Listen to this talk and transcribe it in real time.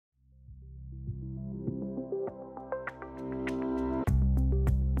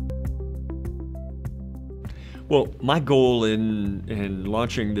Well, my goal in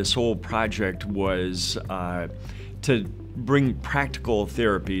launching this whole project was to bring practical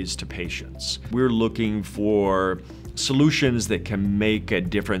therapies to patients. We're looking for solutions that can make a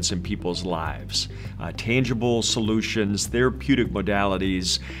difference in people's lives. Tangible solutions, therapeutic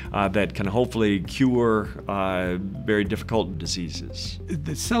modalities that can hopefully cure very difficult diseases.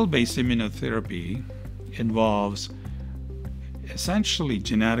 The cell-based immunotherapy involves essentially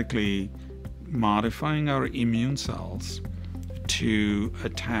genetically modifying our immune cells to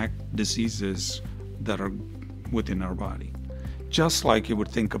attack diseases that are within our body. Just like you would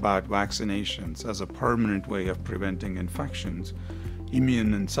think about vaccinations as a permanent way of preventing infections,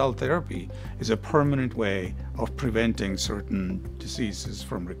 immune and cell therapy is a permanent way of preventing certain diseases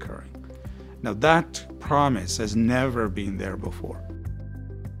from recurring. Now that promise has never been there before.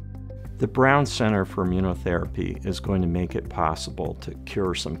 The Brown Center for Immunotherapy is going to make it possible to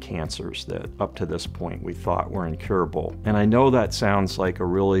cure some cancers that up to this point we thought were incurable. And I know that sounds like a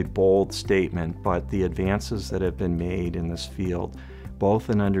really bold statement, but the advances that have been made in this field, both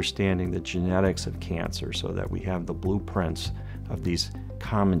in understanding the genetics of cancer so that we have the blueprints of these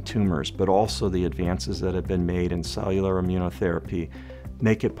common tumors, but also the advances that have been made in cellular immunotherapy,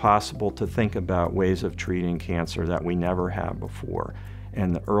 make it possible to think about ways of treating cancer that we never have before.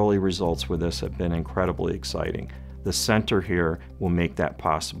 And the early results with this have been incredibly exciting. The center here will make that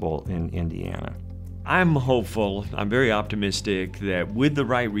possible in Indiana. I'm hopeful, I'm very optimistic that with the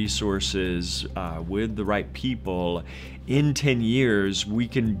right resources, with the right people, in 10 years we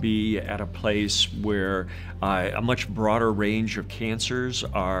can be at a place where a much broader range of cancers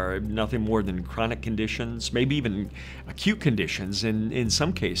are nothing more than chronic conditions, maybe even acute conditions in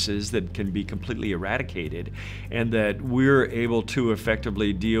some cases that can be completely eradicated, and that we're able to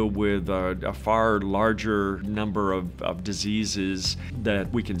effectively deal with a far larger number of diseases,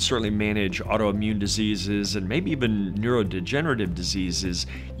 that we can certainly manage autoimmune diseases and maybe even neurodegenerative diseases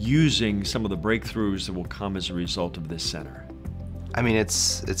using some of the breakthroughs that will come as a result of this center. I mean,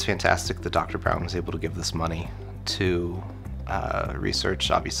 it's fantastic that Dr. Brown was able to give this money to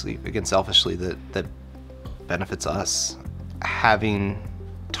research, obviously, again, selfishly, that benefits us. Having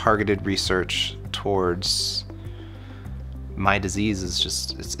targeted research towards my disease is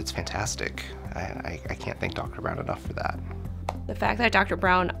just, it's fantastic. I can't thank Dr. Brown enough for that. The fact that Dr.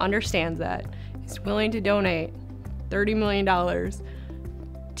 Brown understands that, is willing to donate $30 million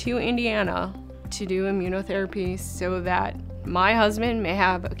to Indiana to do immunotherapy so that my husband may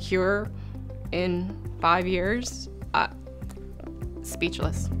have a cure in 5 years,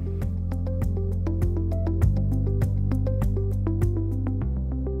 speechless.